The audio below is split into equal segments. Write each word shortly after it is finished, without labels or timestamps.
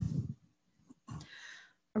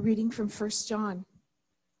A reading from 1 John,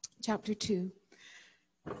 chapter 2.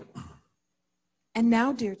 And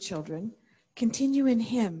now, dear children, continue in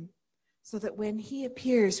him, so that when he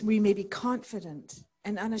appears, we may be confident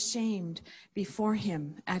and unashamed before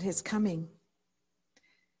him at his coming.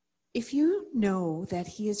 If you know that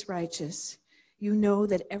he is righteous, you know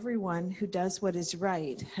that everyone who does what is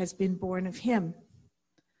right has been born of him.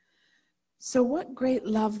 So what great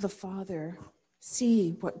love the Father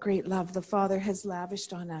has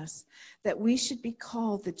lavished on us, that we should be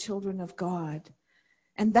called the children of God.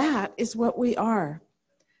 And that is what we are.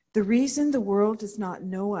 The reason the world does not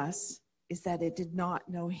know us is that it did not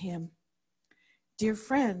know him. Dear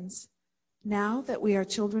friends, now that we are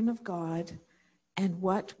children of God, and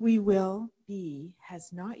what we will be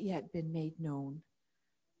has not yet been made known.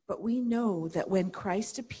 But we know that when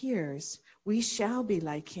Christ appears, we shall be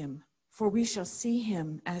like him, for we shall see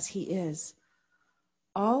him as he is.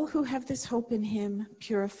 All who have this hope in him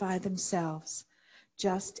purify themselves,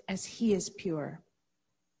 just as he is pure.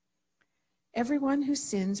 Everyone who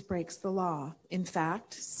sins breaks the law. In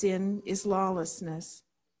fact, sin is lawlessness.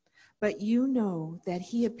 But you know that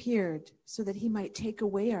he appeared so that he might take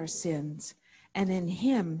away our sins, and in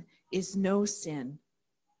him is no sin.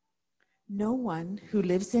 No one who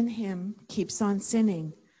lives in him keeps on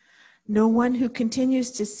sinning. No one who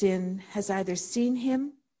continues to sin has either seen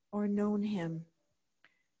him or known him.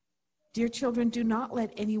 Dear children, do not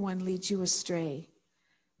let anyone lead you astray.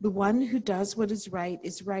 The one who does what is right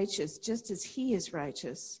is righteous, just as he is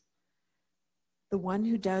righteous. The one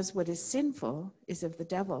who does what is sinful is of the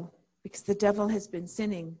devil, because the devil has been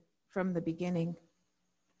sinning from the beginning.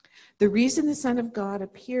 The reason the Son of God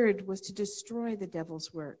appeared was to destroy the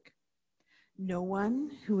devil's work. No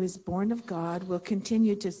one who is born of God will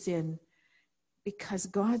continue to sin, because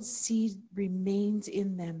God's seed remains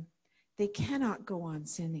in them. They cannot go on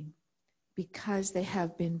sinning, because they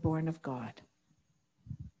have been born of God.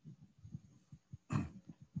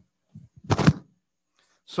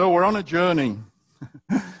 So we're on a journey.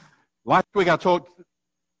 Last week I talked,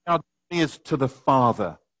 our journey is to the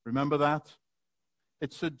Father. Remember that?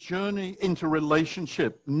 It's a journey into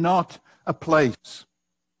relationship, not a place.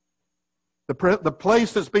 The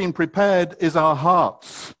place that's being prepared is our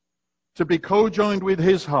hearts, to be co-joined with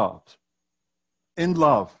his heart in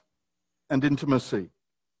love and intimacy.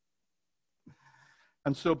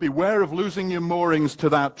 And so beware of losing your moorings to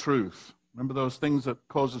that truth. Remember those things that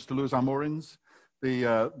cause us to lose our moorings?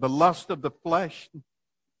 The lust of the flesh,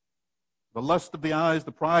 the lust of the eyes,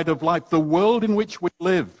 the pride of life. The world in which we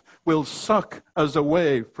live will suck us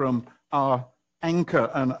away from our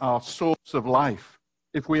anchor and our source of life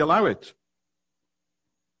if we allow it.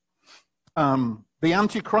 The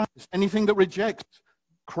Antichrist, anything that rejects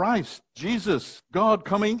Christ, Jesus, God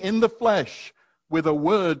coming in the flesh with a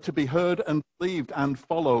word to be heard and believed and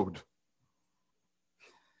followed.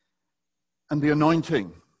 And the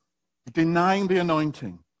anointing, denying the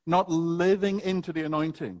anointing, not living into the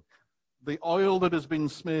anointing, the oil that has been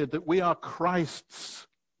smeared, that we are Christ's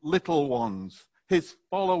little ones, his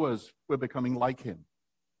followers, we're becoming like him.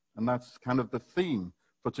 And that's kind of the theme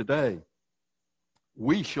for today.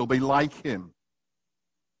 We shall be like him.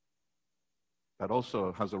 That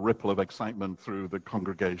also has a ripple of excitement through the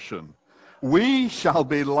congregation. We shall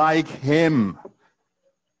be like him.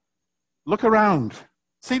 Look around.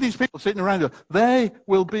 See these people sitting around you. They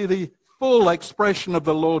will be the full expression of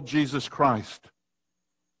the Lord Jesus Christ.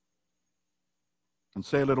 And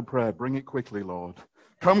say a little prayer. Bring it quickly, Lord.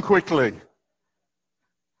 Come quickly.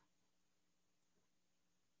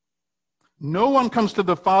 No one comes to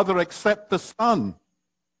the Father except the Son,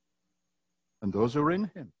 and those who are in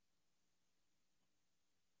him.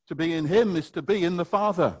 To be in him is to be in the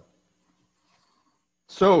Father.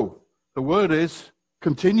 So, the word is,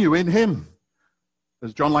 continue in him.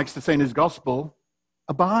 As John likes to say in his gospel,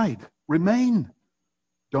 abide, remain,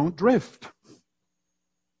 don't drift.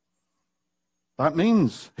 That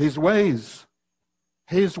means his ways,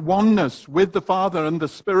 his oneness with the Father and the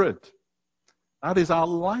Spirit. That is our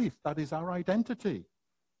life. That is our identity.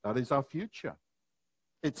 That is our future.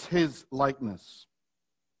 It's his likeness.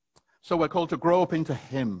 So we're called to grow up into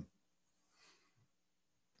him.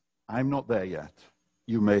 I'm not there yet.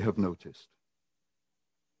 You may have noticed.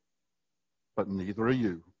 But neither are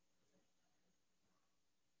you.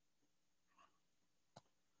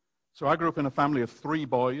 So I grew up in a family of 3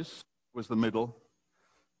 boys. Was the middle.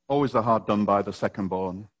 Always the hard done by, the second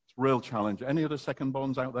born. It's a real challenge. Any other second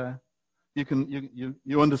borns out there?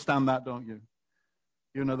 You understand that, don't you?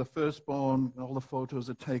 You know, the firstborn, all the photos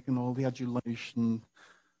are taken, all the adulation.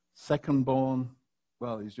 Secondborn,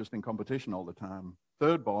 well, he's just in competition all the time.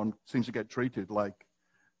 Thirdborn seems to get treated like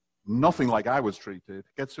nothing like I was treated,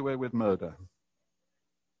 gets away with murder.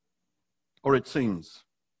 Or it seems.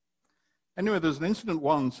 Anyway, there's an incident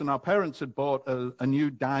once, and our parents had bought a new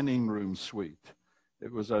dining room suite.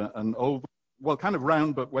 It was an oval, well, kind of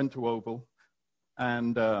round, but went to oval,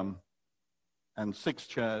 and 6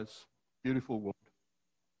 chairs, beautiful wood.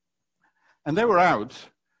 And they were out,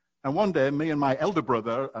 and one day, me and my elder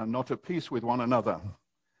brother are not at peace with one another.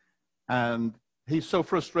 And he's so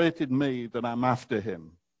frustrated me that I'm after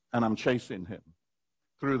him, and I'm chasing him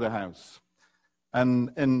through the house. And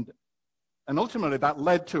ultimately, that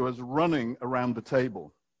led to us running around the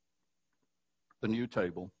table, the new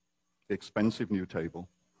table, the expensive new table.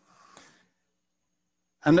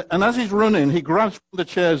 And as he's running, he grabs one of the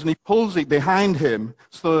chairs and he pulls it behind him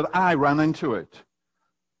so that I ran into it.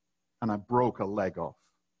 And I broke a leg off,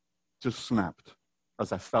 just snapped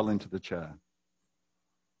as I fell into the chair.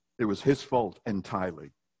 It was his fault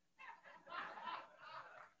entirely.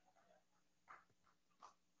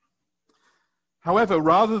 However,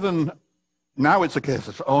 rather than, now it's a case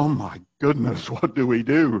of, oh my goodness, what do we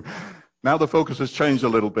do? Now the focus has changed a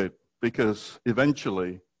little bit because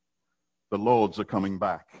eventually the Lords are coming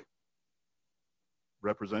back,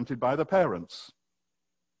 represented by the parents.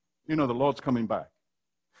 You know, the Lord's coming back.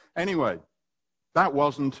 Anyway, that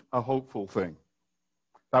wasn't a hopeful thing.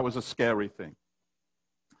 That was a scary thing.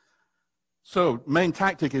 So, main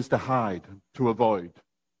tactic is to hide, to avoid.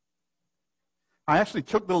 I actually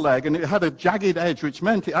took the leg, and it had a jagged edge, which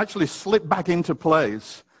meant it actually slipped back into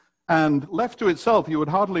place, and left to itself, you would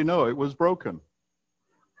hardly know it was broken.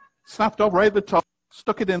 Snapped off right at the top,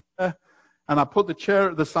 stuck it in there, and I put the chair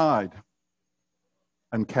at the side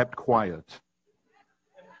and kept quiet.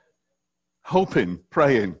 Hoping,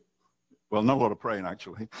 praying. Well, not a lot of praying,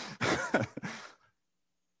 actually.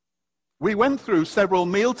 We went through several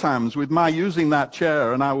meal times with my using that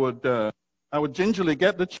chair, and I would gingerly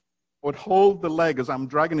get the chair, would hold the leg as I'm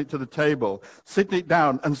dragging it to the table, sitting it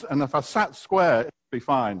down, and if I sat square, it'd be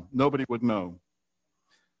fine. Nobody would know.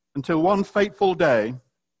 Until one fateful day,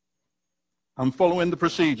 I'm following the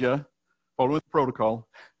procedure, following the protocol,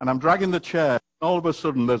 and I'm dragging the chair, and all of a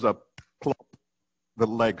sudden there's a plop. The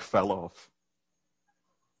leg fell off.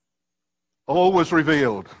 All was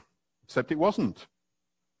revealed, except it wasn't.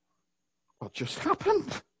 What just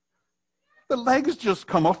happened? The legs just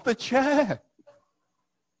come off the chair.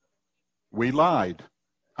 We lied.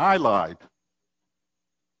 I lied.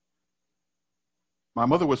 My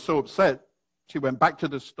mother was so upset, she went back to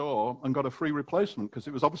the store and got a free replacement because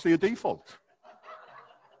it was obviously a default.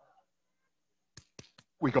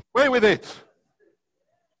 We got away with it.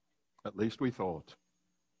 At least we thought.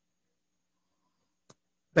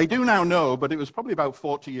 They do now know, but it was probably about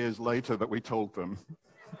 40 years later that we told them.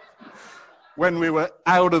 When we were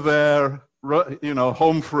out of there, you know,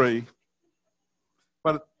 home free.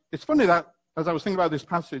 But it's funny that as I was thinking about this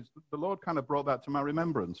passage, the Lord kind of brought that to my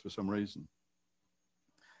remembrance for some reason.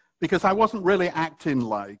 Because I wasn't really acting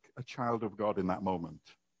like a child of God in that moment.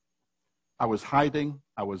 I was hiding,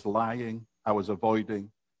 I was lying, I was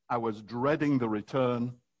avoiding, I was dreading the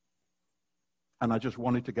return, and I just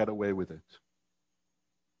wanted to get away with it.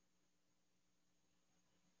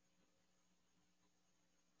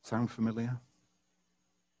 Sound familiar?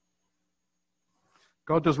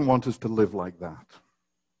 God doesn't want us to live like that.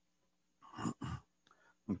 I'm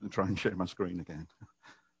going to try and share my screen again.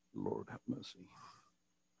 Lord have mercy.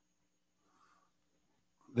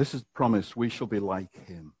 This is the promise, we shall be like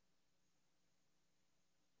him.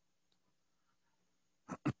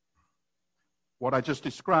 What I just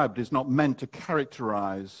described is not meant to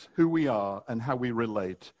characterize who we are and how we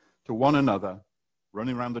relate to one another,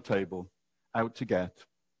 running around the table, out to get,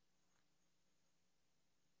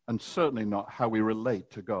 and certainly not how we relate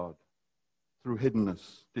to God through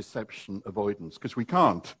hiddenness, deception, avoidance, because we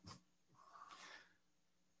can't.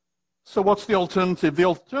 So what's the alternative? The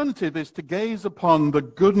alternative is to gaze upon the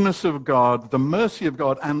goodness of God, the mercy of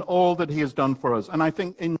God, and all that he has done for us. And I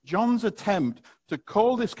think in John's attempt to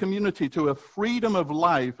call this community to a freedom of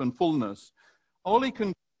life and fullness, all he can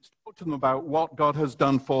do is talk to them about what God has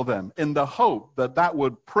done for them, in the hope that that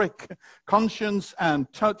would prick conscience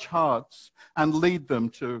and touch hearts and lead them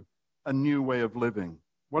to a new way of living.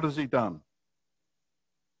 What has he done?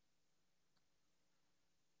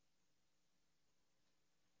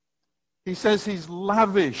 He says he's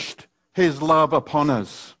lavished his love upon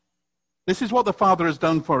us. This is what the Father has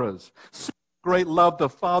done for us. Great love the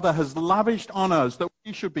Father has lavished on us that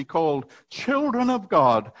we should be called children of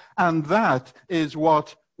God, and that is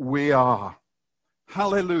what we are.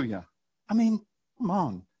 Hallelujah. I mean, come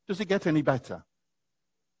on. Does it get any better?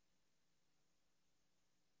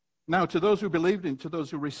 Now, to those who believed in, to those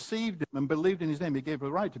who received him and believed in his name, he gave the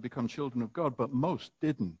right to become children of God, but most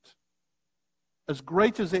didn't. As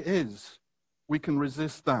great as it is, we can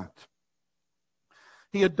resist that.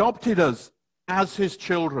 He adopted us as his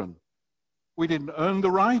children. We didn't earn the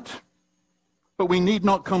right, but we need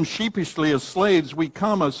not come sheepishly as slaves. We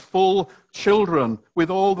come as full children with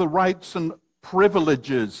all the rights and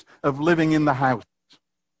privileges of living in the house.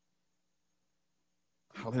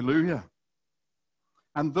 Hallelujah.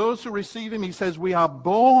 And those who receive him, he says, we are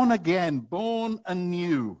born again, born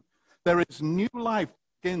anew. There is new life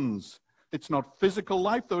that begins. It's not physical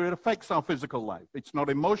life, though it affects our physical life. It's not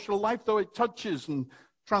emotional life, though it touches and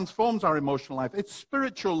transforms our emotional life. It's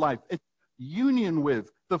spiritual life. It's union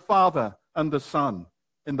with the Father and the Son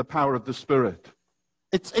in the power of the Spirit.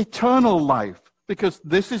 It's eternal life, because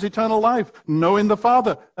this is eternal life, knowing the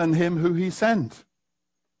Father and him who he sent.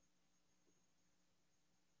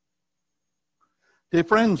 Dear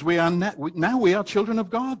friends, now we are children of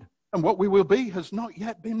God, and what we will be has not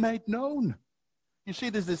yet been made known. You see,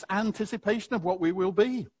 there's this anticipation of what we will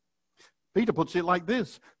be. Peter puts it like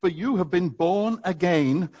this: for you have been born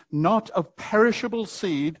again, not of perishable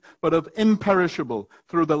seed, but of imperishable,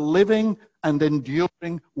 through the living and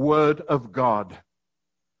enduring word of God.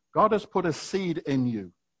 God has put a seed in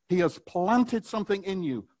you. He has planted something in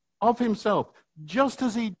you of himself, just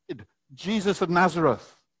as he did Jesus of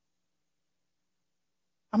Nazareth.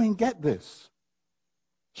 I mean, get this.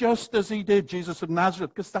 Just as he did Jesus of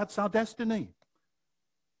Nazareth, because that's our destiny.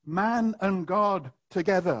 Man and God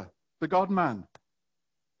together, the God-man.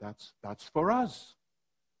 That's for us.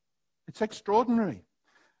 It's extraordinary.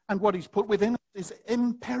 And what he's put within us is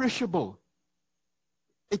imperishable.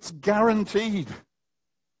 It's guaranteed.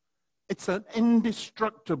 It's an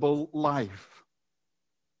indestructible life.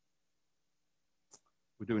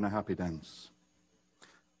 We're doing a happy dance.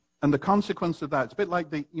 And the consequence of that, it's a bit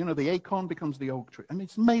like the acorn becomes the oak tree. I mean,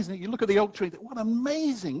 it's amazing. You look at the oak tree, what an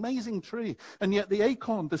amazing, amazing tree. And yet the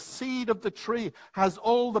acorn, the seed of the tree, has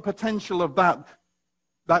all the potential of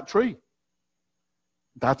that tree.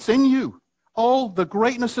 That's in you. All the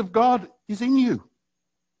greatness of God is in you.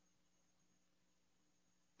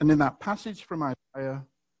 And in that passage from Isaiah,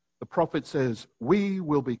 the prophet says, we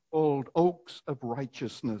will be called oaks of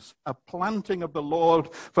righteousness, a planting of the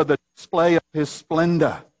Lord for the display of his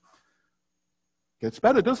splendor. Gets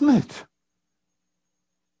better, doesn't it?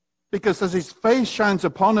 Because as his face shines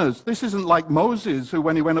upon us, this isn't like Moses, who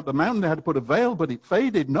when he went up the mountain, they had to put a veil, but it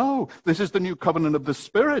faded. No, this is the new covenant of the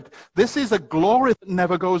Spirit. This is a glory that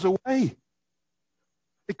never goes away.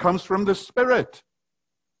 It comes from the Spirit.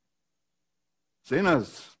 It's in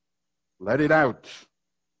us. Let it out.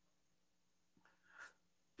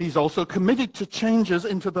 He's also committed to change us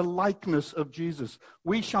into the likeness of Jesus.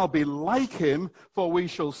 We shall be like him, for we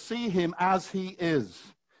shall see him as he is.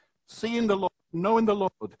 Seeing the Lord, knowing the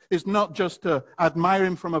Lord, is not just to admire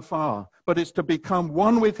him from afar, but it's to become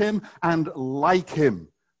one with him and like him.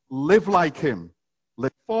 Live like him.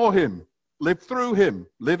 Live for him. Live through him.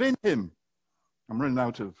 Live in him. I'm running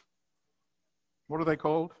out of, what are they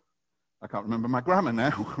called? I can't remember my grammar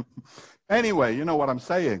now. Anyway, you know what I'm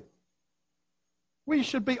saying. We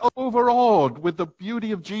should be overawed with the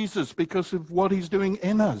beauty of Jesus because of what he's doing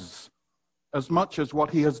in us, as much as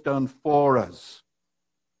what he has done for us.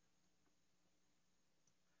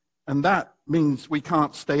 And that means we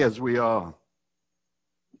can't stay as we are.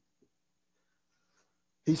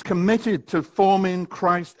 He's committed to forming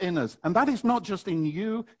Christ in us. And that is not just in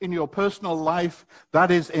you, in your personal life,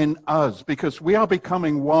 that is in us, because we are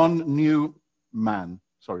becoming one new man.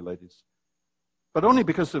 Sorry, ladies. But only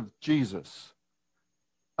because of Jesus.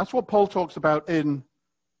 That's what Paul talks about in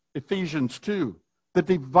Ephesians 2. The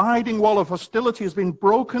dividing wall of hostility has been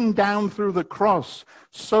broken down through the cross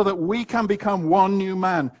so that we can become one new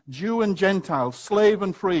man, Jew and Gentile, slave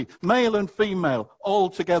and free, male and female, all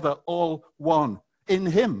together, all one. In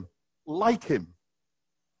him, like him,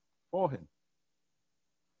 for him.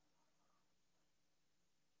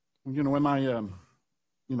 You know, when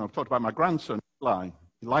I've talked about my grandson,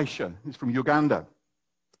 Elisha, he's from Uganda.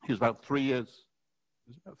 He was about 3 years.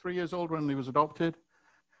 He was about 3 years old when he was adopted.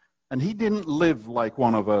 And he didn't live like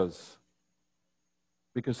one of us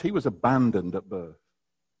because he was abandoned at birth.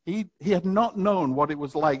 He had not known what it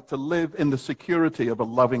was like to live in the security of a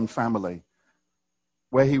loving family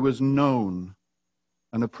where he was known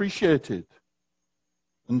and appreciated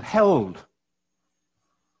and held.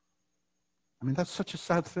 I mean, that's such a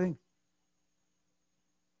sad thing.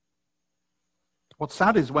 What's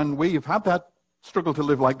sad is when we've had that struggle to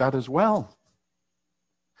live like that as well.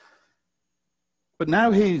 But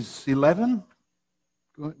now he's 11.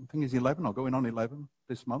 I think he's 11 or going on 11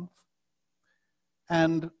 this month.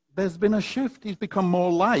 And there's been a shift. He's become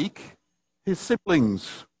more like his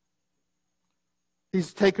siblings.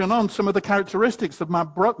 He's taken on some of the characteristics of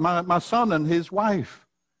my son and his wife.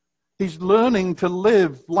 He's learning to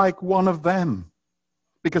live like one of them,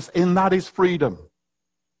 because in that is freedom.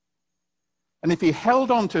 And if he held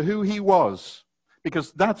on to who he was,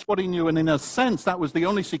 because that's what he knew, and in a sense that was the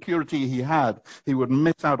only security he had, he would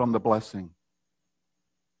miss out on the blessing.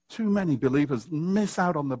 Too many believers miss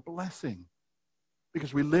out on the blessing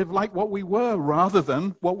because we live like what we were rather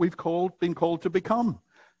than what we've been called to become.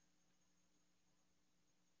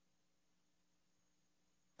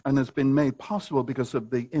 And has been made possible because of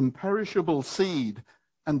the imperishable seed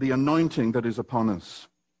and the anointing that is upon us.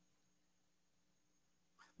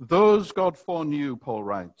 Those God foreknew, Paul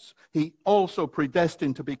writes, he also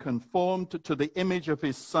predestined to be conformed to the image of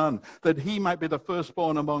his Son, that he might be the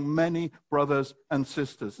firstborn among many brothers and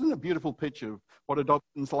sisters. Isn't it a beautiful picture of what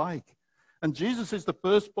adoption's like? And Jesus is the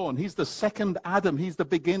firstborn. He's the second Adam. He's the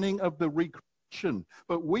beginning of the recreation.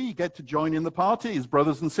 But we get to join in the party as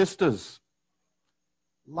brothers and sisters.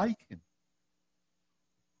 Like him.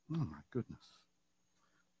 Oh my goodness.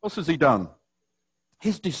 What else has he done?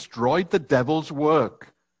 He's destroyed the devil's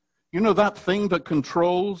work. You know that thing that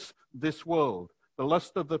controls this world, the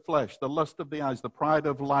lust of the flesh, the lust of the eyes, the pride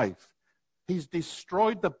of life. He's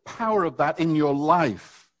destroyed the power of that in your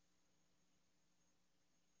life.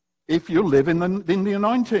 If you live in the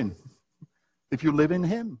anointing, if you live in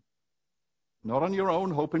him. Not on your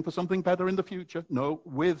own, hoping for something better in the future. No,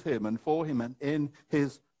 with him and for him and in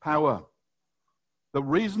his power. The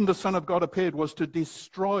reason the Son of God appeared was to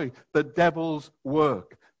destroy the devil's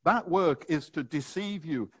work. That work is to deceive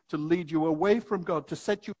you, to lead you away from God, to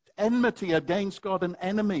set you at enmity against God, an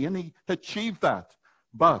enemy. And he achieved that.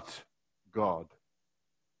 But God.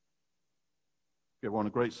 You want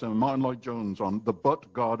a great sermon, Martin Lloyd-Jones, on the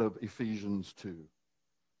but God of Ephesians 2.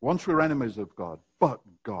 Once we were enemies of God, but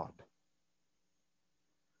God.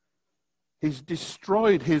 He's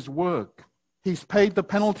destroyed his work. He's paid the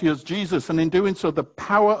penalty as Jesus, and in doing so, the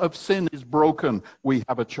power of sin is broken. We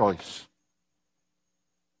have a choice.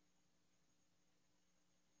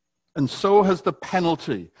 And so has the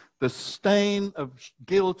penalty. The stain of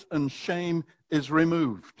guilt and shame is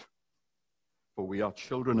removed. For we are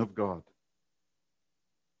children of God.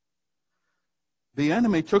 The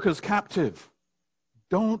enemy took us captive.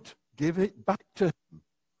 Don't give it back to him.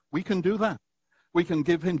 We can do that. We can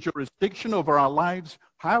give him jurisdiction over our lives.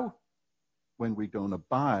 How? When we don't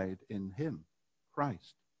abide in him,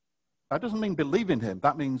 Christ. That doesn't mean believe in him.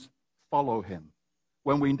 That means follow him.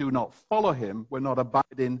 When we do not follow him, we're not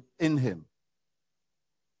abiding in him.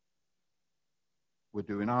 We're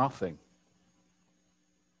doing our thing.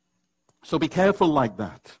 So be careful like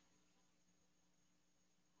that.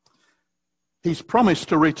 He's promised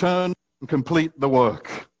to return and complete the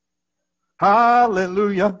work.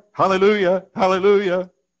 Hallelujah, hallelujah, hallelujah.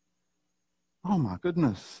 Oh my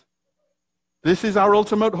goodness. This is our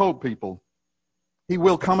ultimate hope, people. He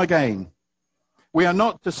will come again. We are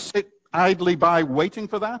not to sit idly by waiting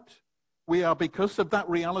for that. We are, because of that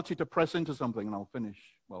reality, to press into something. And I'll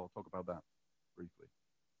talk about that briefly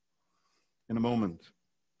in a moment.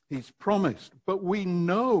 He's promised, but we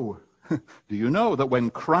know, do you know that when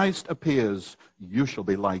Christ appears, you shall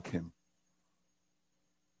be like him?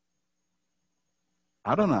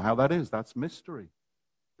 I don't know how that is. That's mystery.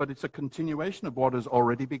 But it's a continuation of what has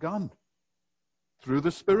already begun. Through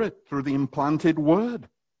the Spirit, through the implanted word.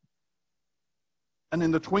 And in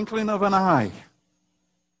the twinkling of an eye,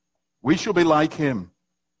 we shall be like him.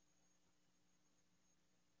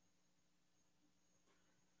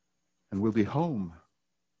 And we'll be home.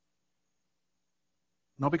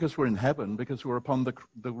 Not because we're in heaven, because we're upon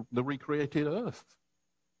the recreated earth.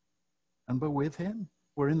 And we're with him.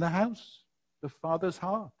 We're in the house. The Father's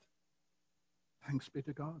heart. Thanks be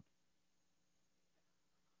to God.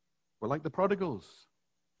 We're like the prodigals.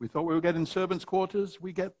 We thought we were getting servants' quarters.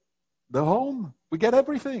 We get the home. We get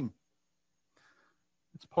everything.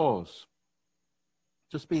 Let's pause.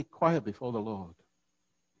 Just be quiet before the Lord.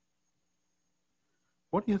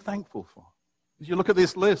 What are you thankful for? As you look at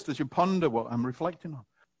this list, as you ponder what I'm reflecting on.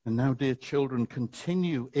 And now, dear children,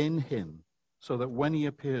 continue in him so that when he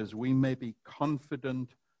appears, we may be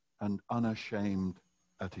confident and unashamed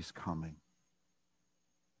at his coming.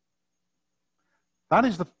 That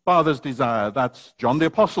is the Father's desire. That's John the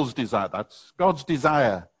Apostle's desire. That's God's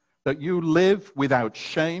desire, that you live without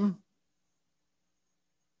shame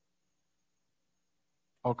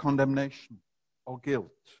or condemnation or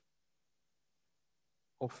guilt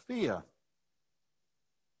or fear.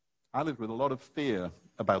 I lived with a lot of fear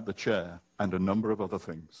about the chair and a number of other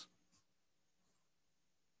things.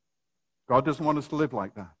 God doesn't want us to live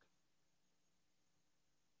like that.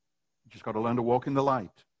 You just got to learn to walk in the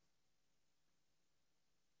light.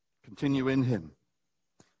 Continue in him.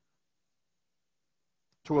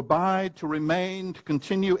 To abide, to remain, to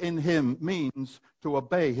continue in him means to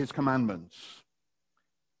obey his commandments.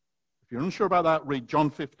 If you're unsure about that, read John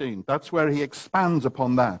 15. That's where he expands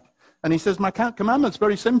upon that. And he says, my commandment's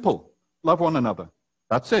very simple. Love one another.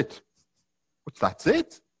 That's it. That's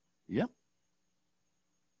it? Yeah.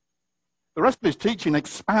 The rest of his teaching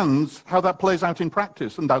expands how that plays out in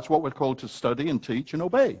practice, and that's what we're called to study and teach and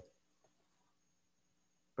obey.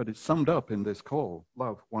 But it's summed up in this call,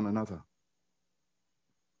 love one another.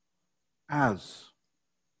 As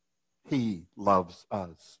he loves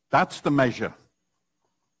us. That's the measure.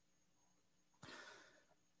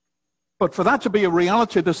 But for that to be a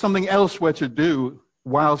reality, there's something else we're to do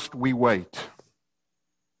whilst we wait.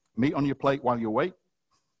 Meat on your plate while you wait.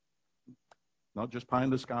 Not just pie in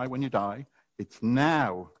the sky when you die. It's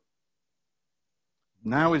now.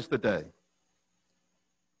 Now is the day.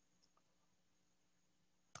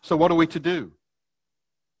 So what are we to do?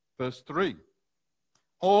 Verse 3.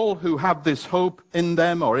 All who have this hope in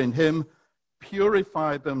them or in him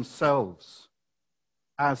purify themselves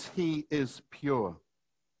as he is pure.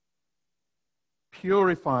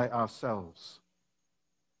 Purify ourselves.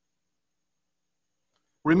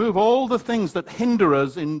 Remove all the things that hinder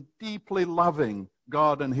us in deeply loving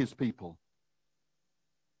God and his people.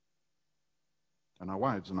 And our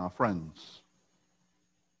wives and our friends.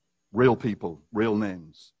 Real people, real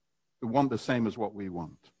names, who want the same as what we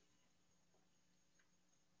want.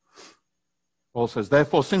 Paul says,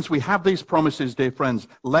 therefore, since we have these promises, dear friends,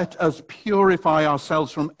 let us purify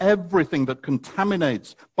ourselves from everything that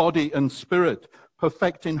contaminates body and spirit,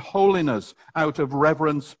 perfecting holiness out of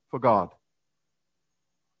reverence for God.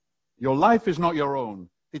 Your life is not your own.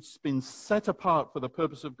 It's been set apart for the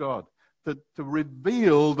purpose of God, to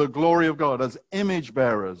reveal the glory of God as image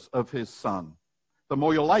bearers of his Son. The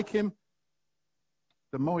more you're like him,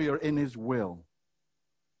 the more you're in his will.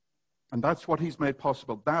 And that's what he's made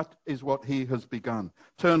possible. That is what he has begun.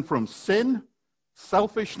 Turn from sin,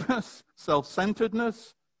 selfishness,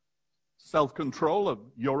 self-centeredness, self-control of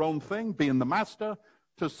your own thing, being the master,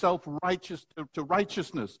 to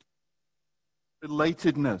righteousness,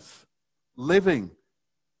 relatedness, living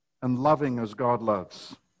and loving as God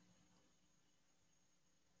loves.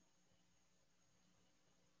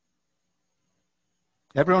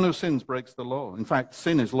 Everyone who sins breaks the law. In fact,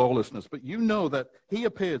 sin is lawlessness. But you know that he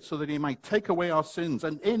appeared so that he might take away our sins,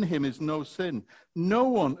 and in him is no sin. No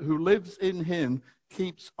one who lives in him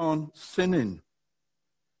keeps on sinning.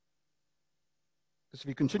 Because if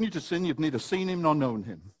you continue to sin, you've neither seen him nor known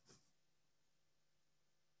him.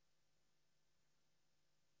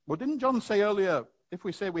 Well, didn't John say earlier, if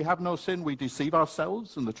we say we have no sin, we deceive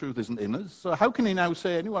ourselves and the truth isn't in us? So how can he now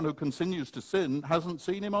say anyone who continues to sin hasn't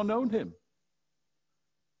seen him or known him?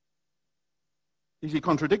 Is he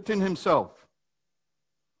contradicting himself?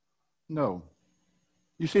 No.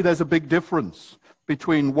 You see, there's a big difference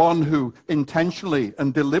between one who intentionally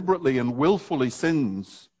and deliberately and willfully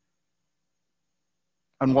sins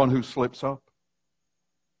and one who slips up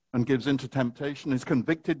and gives into temptation, is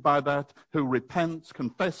convicted by that, who repents,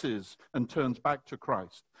 confesses, and turns back to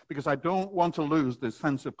Christ. Because I don't want to lose this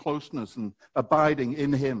sense of closeness and abiding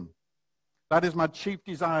in him. That is my chief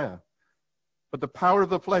desire. But the power of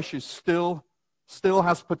the flesh is still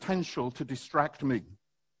has potential to distract me.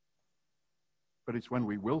 But it's when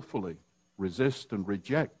we willfully resist and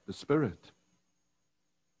reject the Spirit.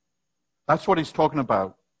 That's what he's talking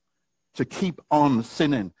about, to keep on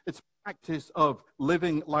sinning. It's a practice of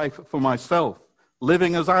living life for myself,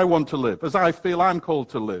 living as I want to live, as I feel I'm called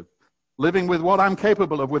to live, living with what I'm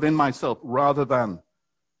capable of within myself, rather than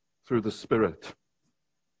through the Spirit.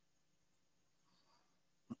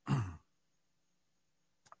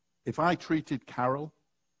 If I treated Carol,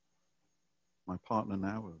 my partner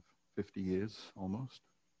now of 50 years almost,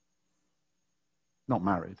 not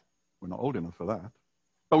married, we're not old enough for that,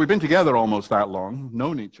 but we've been together almost that long,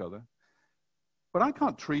 known each other, but I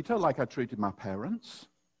can't treat her like I treated my parents.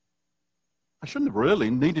 I shouldn't have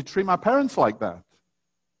really needed to treat my parents like that.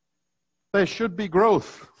 There should be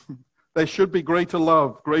growth. There should be greater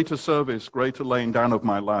love, greater service, greater laying down of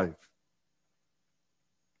my life.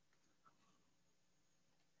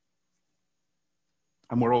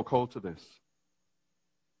 And we're all called to this.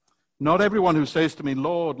 Not everyone who says to me,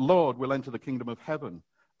 Lord, Lord, will enter the kingdom of heaven.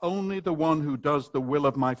 Only the one who does the will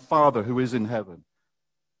of my Father who is in heaven.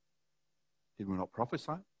 Did we not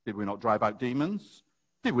prophesy? Did we not drive out demons?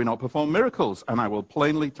 Did we not perform miracles? And I will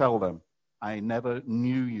plainly tell them, I never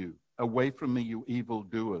knew you. Away from me, you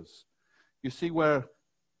evildoers. You see, we're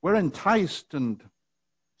enticed and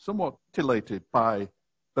somewhat titillated by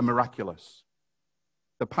the miraculous,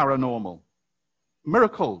 the paranormal.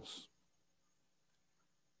 Miracles.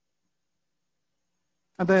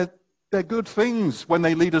 And they're good things when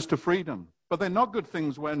they lead us to freedom, but they're not good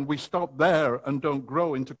things when we stop there and don't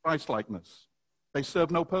grow into Christ-likeness. They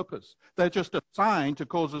serve no purpose. They're just a sign to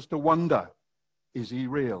cause us to wonder, is he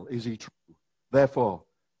real? Is he true? Therefore,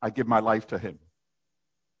 I give my life to him.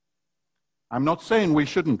 I'm not saying we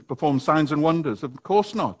shouldn't perform signs and wonders. Of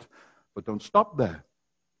course not. But don't stop there.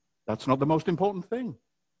 That's not the most important thing.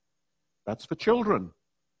 That's for children.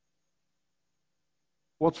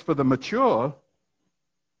 What's for the mature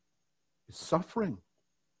is suffering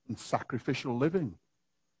and sacrificial living.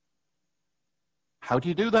 How do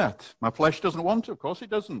you do that? My flesh doesn't want to. Of course it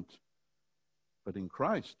doesn't. But in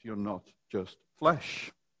Christ, you're not just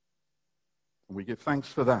flesh. And we give thanks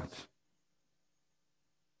for that.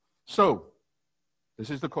 So, this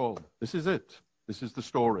is the call. This is it. This is the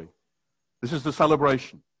story. This is the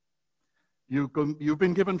celebration. You've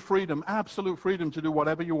been given freedom, absolute freedom to do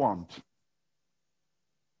whatever you want.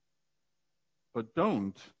 But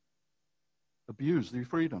don't abuse the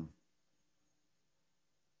freedom.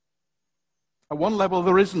 At one level,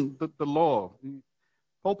 there isn't the law.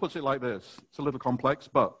 Paul puts it like this. It's a little complex,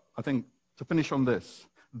 but I think to finish on this.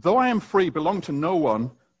 Though I am free, belong to no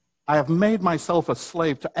one, I have made myself a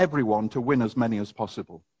slave to everyone to win as many as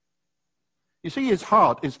possible. You see, his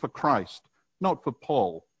heart is for Christ, not for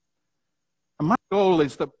Paul. And my goal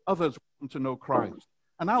is that others want to know Christ.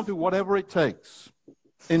 And I'll do whatever it takes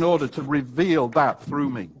in order to reveal that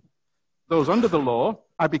through me. Those under the law,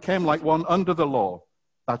 I became like one under the law.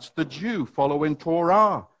 That's the Jew following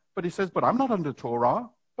Torah. But he says, but I'm not under Torah,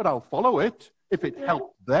 but I'll follow it if it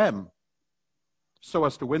helps them, so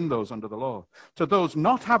as to win those under the law. To those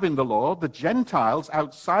not having the law, the Gentiles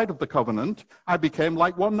outside of the covenant, I became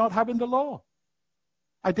like one not having the law.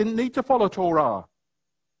 I didn't need to follow Torah.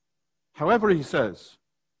 However, he says,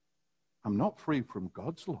 I'm not free from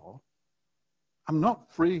God's law. I'm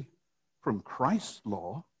not free from Christ's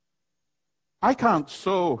law. I can't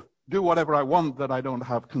so do whatever I want that I don't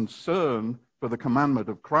have concern for the commandment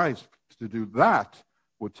of Christ. To do that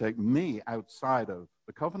would take me outside of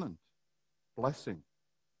the covenant. Blessing.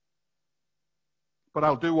 But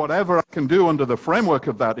I'll do whatever I can do under the framework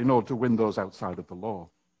of that in order to win those outside of the law.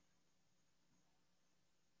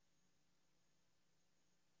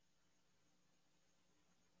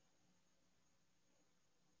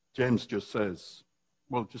 James just says,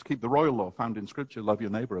 well, just keep the royal law found in Scripture, love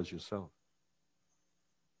your neighbor as yourself.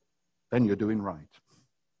 Then you're doing right.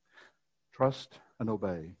 Trust and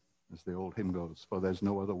obey, as the old hymn goes, for there's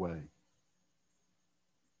no other way.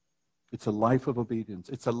 It's a life of obedience.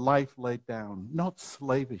 It's a life laid down, not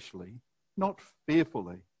slavishly, not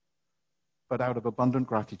fearfully, but out of abundant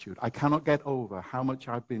gratitude. I cannot get over how much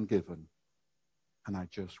I've been given, and I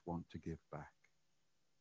just want to give back.